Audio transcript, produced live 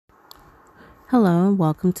Hello and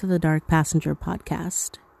welcome to the Dark Passenger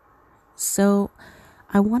podcast. So,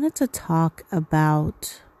 I wanted to talk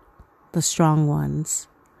about the strong ones.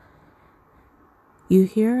 You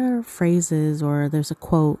hear phrases or there's a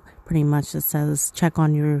quote pretty much that says, check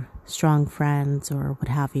on your strong friends or what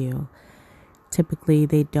have you. Typically,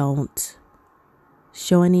 they don't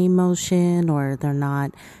show any emotion or they're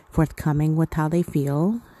not forthcoming with how they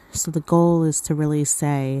feel. So the goal is to really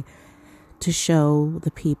to show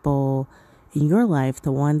the people in your life,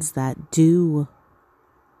 the ones that do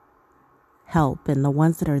help and the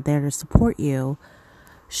ones that are there to support you,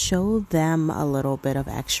 show them a little bit of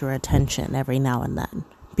extra attention every now and then,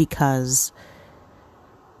 because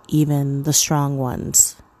even the strong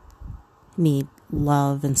ones need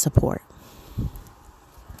love and support.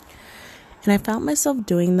 And I found myself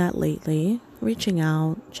doing that lately, reaching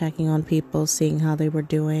out, checking on people, seeing how they were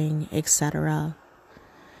doing, etc.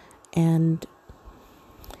 And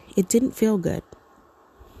it didn't feel good.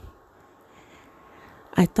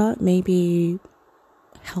 I thought maybe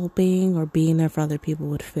helping or being there for other people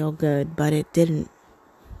would feel good, but it didn't.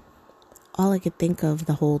 All I could think of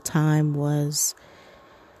the whole time was,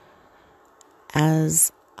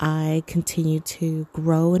 as I continued to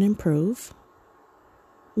grow and improve,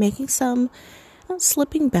 making some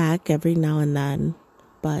slipping back every now and then,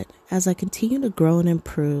 but as I continue to grow and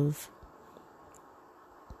improve,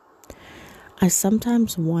 I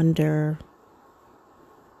sometimes wonder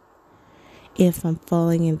if I'm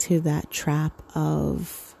falling into that trap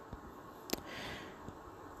of,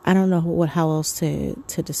 I don't know how else to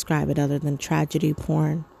describe it other than tragedy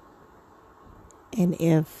porn. And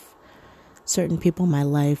if certain people in my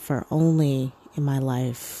life are only in my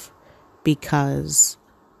life because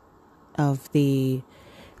of the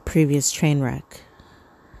previous train wreck.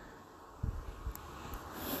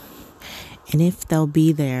 And if they'll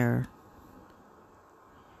be there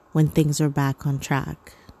when things are back on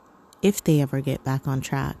track. If they ever get back on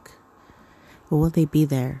track, will they be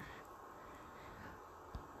there?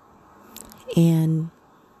 And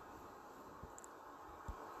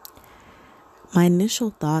my initial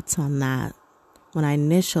thoughts on that, when I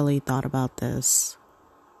initially thought about this,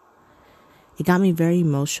 it got me very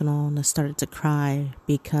emotional and I started to cry,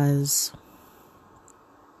 because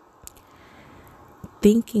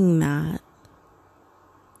thinking that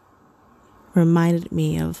reminded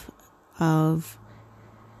me of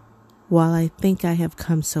while I think I have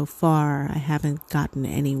come so far, I haven't gotten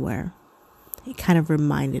anywhere. It kind of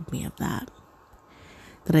reminded me of that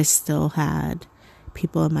I still had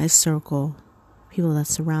people in my circle, people that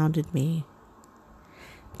surrounded me,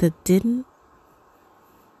 that didn't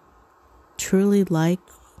truly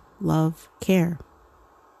love, care.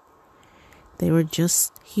 They were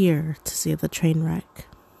just here to see the train wreck.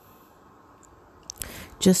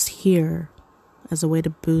 Just here as a way to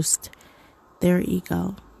boost their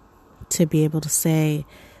ego, to be able to say,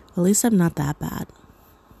 at least I'm not that bad.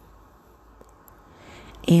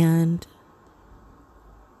 And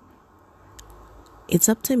it's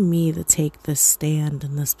up to me to take this stand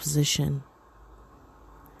in this position.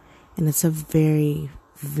 And it's a very,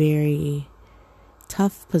 very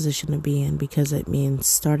tough position to be in, because it means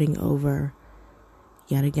starting over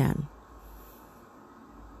yet again.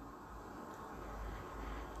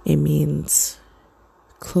 It means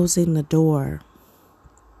closing the door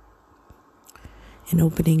and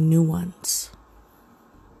opening new ones.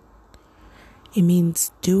 It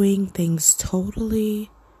means doing things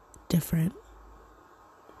totally different.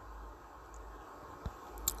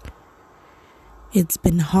 It's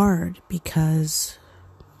been hard because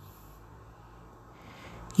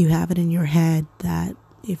you have it in your head that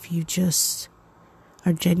if you just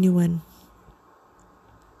are genuine,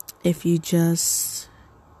 if you just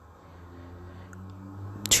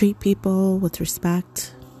treat people with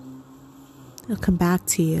respect, it'll come back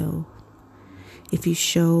to you. If you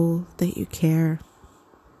show that you care,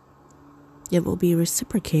 it will be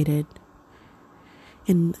reciprocated.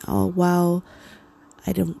 And while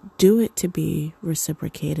I don't do it to be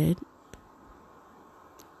reciprocated,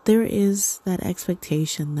 there is that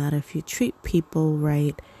expectation that if you treat people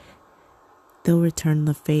right, they'll return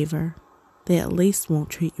the favor. They at least won't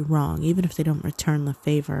treat you wrong. Even if they don't return the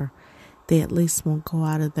favor, they at least won't go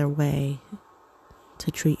out of their way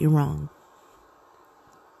to treat you wrong.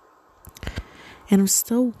 And I'm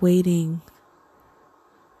still waiting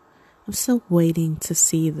to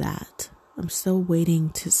see that. I'm still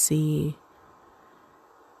waiting to see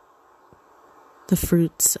the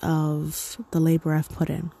fruits of the labor I've put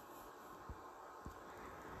in.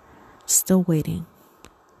 Still waiting.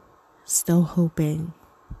 Still hoping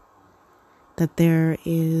that there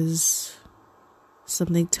is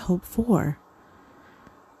something to hope for.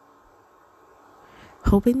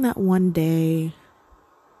 hoping that one day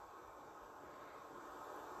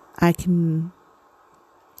I can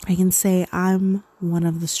say I'm one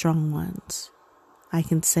of the strong ones. I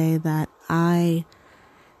can say that I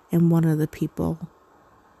am one of the people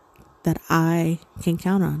that I can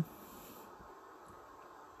count on.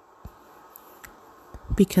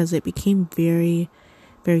 Because it became very,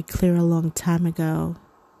 very clear a long time ago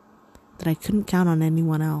that I couldn't count on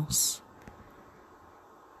anyone else.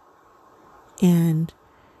 And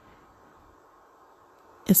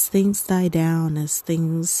as things die down, as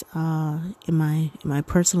things in my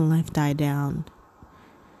personal life die down,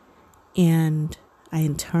 and I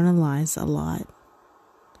internalize a lot,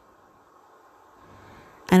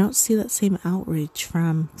 I don't see that same outreach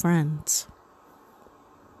from friends.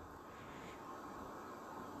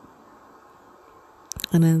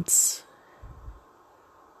 And it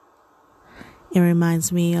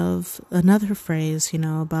reminds me of another phrase,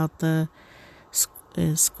 about the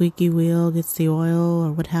squeaky wheel gets the oil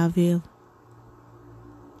or what have you.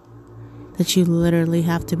 That you literally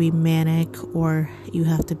have to be manic, or you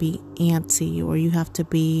have to be antsy, or you have to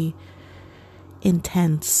be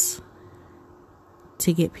intense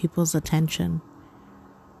to get people's attention.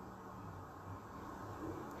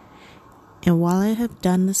 And while I have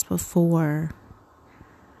done this before,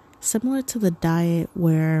 similar to the diet,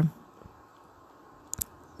 where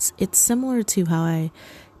it's similar to how I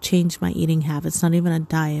changed my eating habits, not even a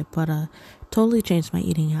diet, but totally changed my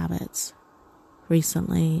eating habits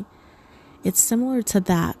recently. It's similar to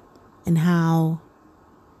that, and how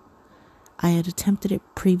I had attempted it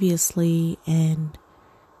previously and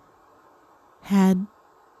had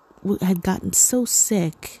gotten so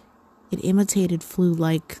sick it imitated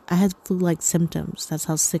flu-like. I had flu-like symptoms. That's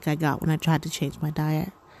how sick I got when I tried to change my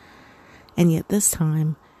diet. And yet this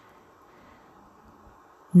time,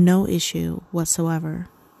 no issue whatsoever.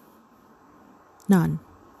 None.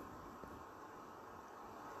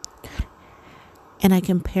 And I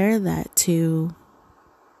compare that to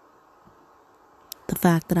the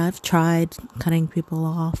fact that I've tried cutting people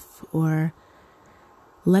off, or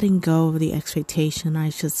letting go of the expectation, I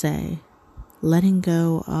should say. Letting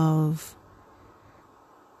go of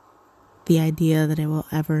the idea that it will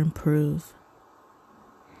ever improve.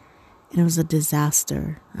 And it was a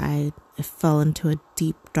disaster. I fell into a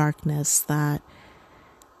deep darkness that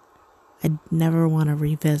I'd never want to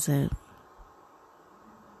revisit.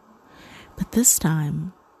 But this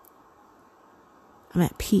time, I'm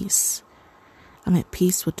at peace. I'm at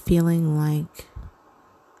peace with feeling like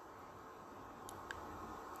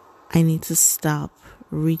I need to stop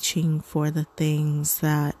reaching for the things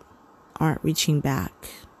that aren't reaching back.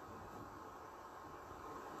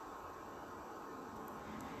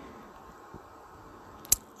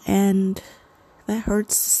 And that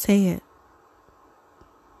hurts to say it.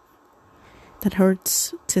 That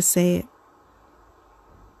hurts to say it.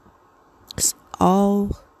 'Cause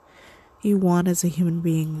all you want as a human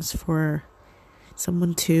being is for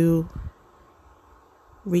someone to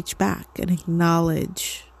reach back and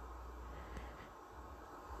acknowledge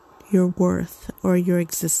your worth or your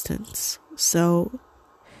existence. So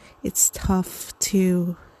it's tough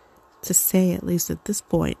to say, at least at this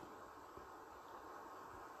point,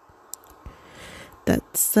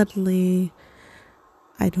 that suddenly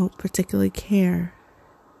I don't particularly care.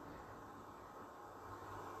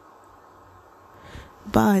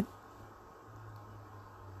 But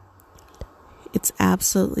it's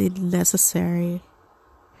absolutely necessary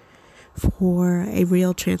for a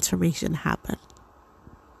real transformation to happen.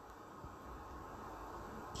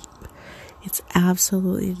 It's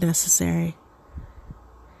absolutely necessary.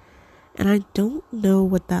 And I don't know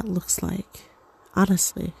what that looks like,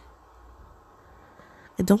 honestly.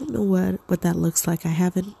 I don't know what that looks like. I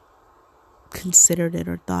haven't considered it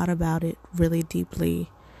or thought about it really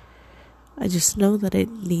deeply. I just know that it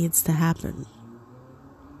needs to happen.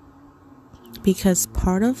 Because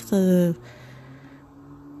part of the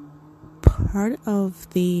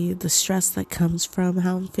stress that comes from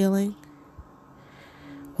how I'm feeling,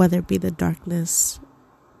 whether it be the darkness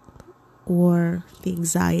or the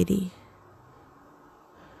anxiety,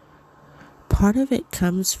 part of it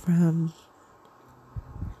comes from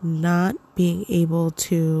not being able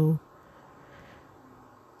to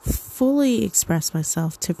fully express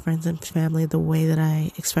myself to friends and family the way that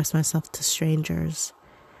I express myself to strangers.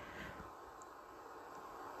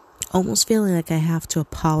 Almost feeling like I have to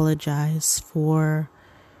apologize for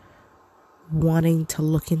wanting to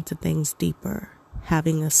look into things deeper,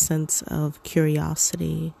 having a sense of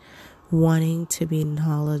curiosity, wanting to be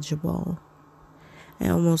knowledgeable. I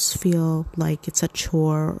almost feel like it's a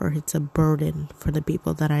chore or it's a burden for the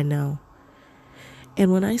people that I know.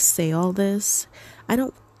 And when I say all this, I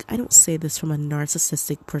don't say this from a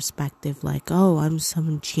narcissistic perspective like, oh, I'm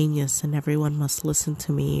some genius and everyone must listen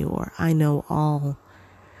to me, or I know all.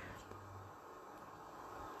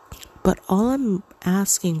 But all I'm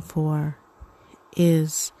asking for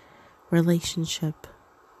is relationship.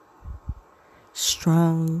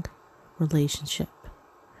 Strong relationship.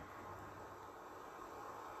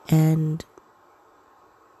 And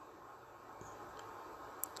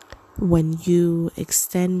when you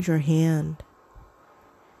extend your hand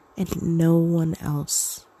and no one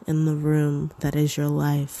else in the room that is your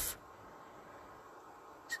life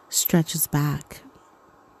stretches back,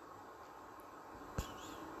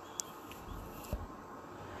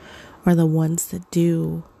 or the ones that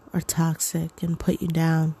do are toxic and put you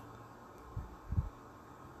down,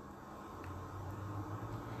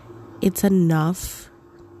 it's enough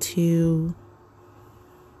to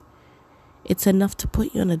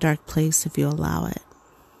put you in a dark place if you allow it.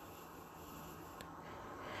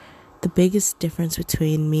 The biggest difference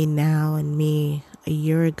between me now and me a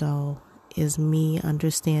year ago is me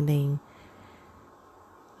understanding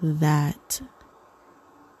that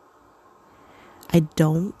I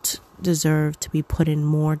don't deserve to be put in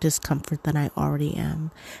more discomfort than I already am.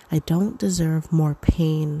 I don't deserve more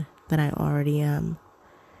pain than I already am.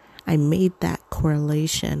 I made that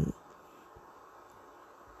correlation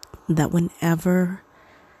that whenever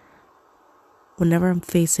I'm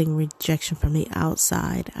facing rejection from the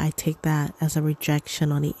outside, I take that as a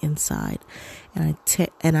rejection on the inside, and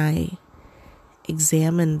I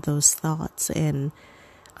examined those thoughts and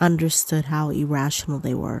understood how irrational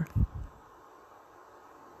they were.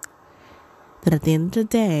 That at the end of the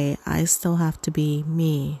day, I still have to be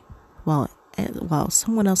me. While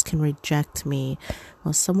someone else can reject me,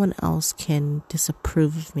 while someone else can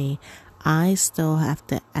disapprove of me, I still have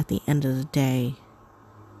to, at the end of the day,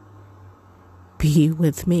 be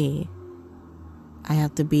with me. I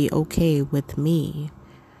have to be okay with me,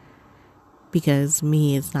 because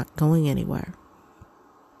me is not going anywhere.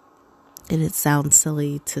 And it sounds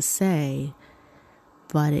silly to say,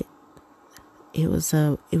 but it was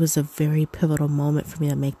a very pivotal moment for me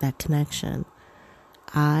to make that connection.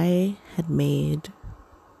 I had made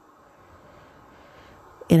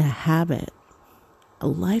it a habit, a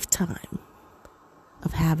lifetime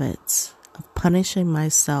of habits of punishing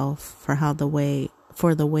myself for the way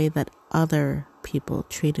that other people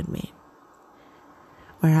treated me,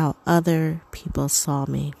 or how other people saw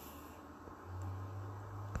me.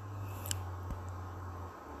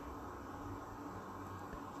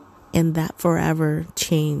 And that forever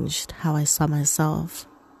changed how I saw myself.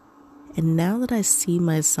 And now that I see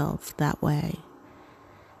myself that way,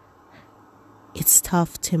 it's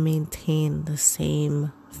tough to maintain the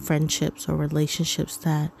same friendships or relationships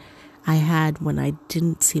that I had when I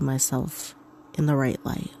didn't see myself in the right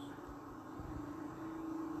light.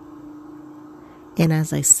 And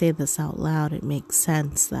as I say this out loud, it makes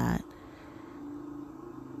sense that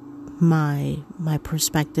my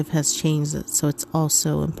perspective has changed, so it's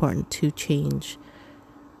also important to change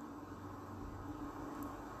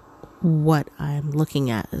what I'm looking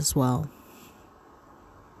at as well.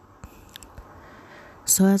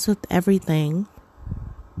 So as with everything,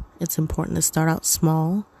 it's important to start out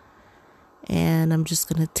small, and I'm just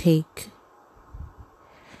going to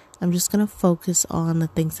focus on the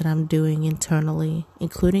things that I'm doing internally,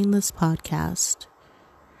 including this podcast,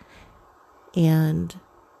 and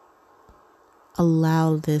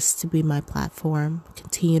allow this to be my platform,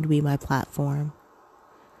 continue to be my platform,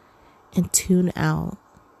 and tune out.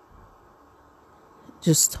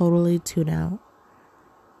 Just totally tune out.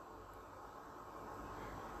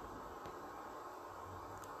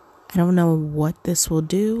 I don't know what this will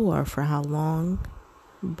do or for how long,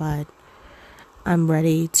 but I'm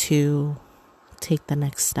ready to take the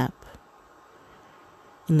next step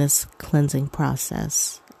in this cleansing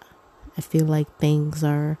process. I feel like things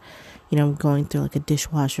are, I'm going through like a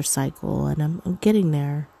dishwasher cycle, and I'm getting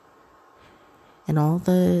there. And all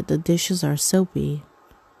the dishes are soapy.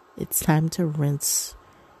 It's time to rinse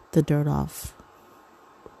the dirt off.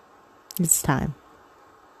 It's time.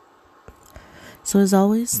 So as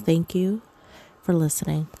always, thank you for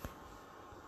listening.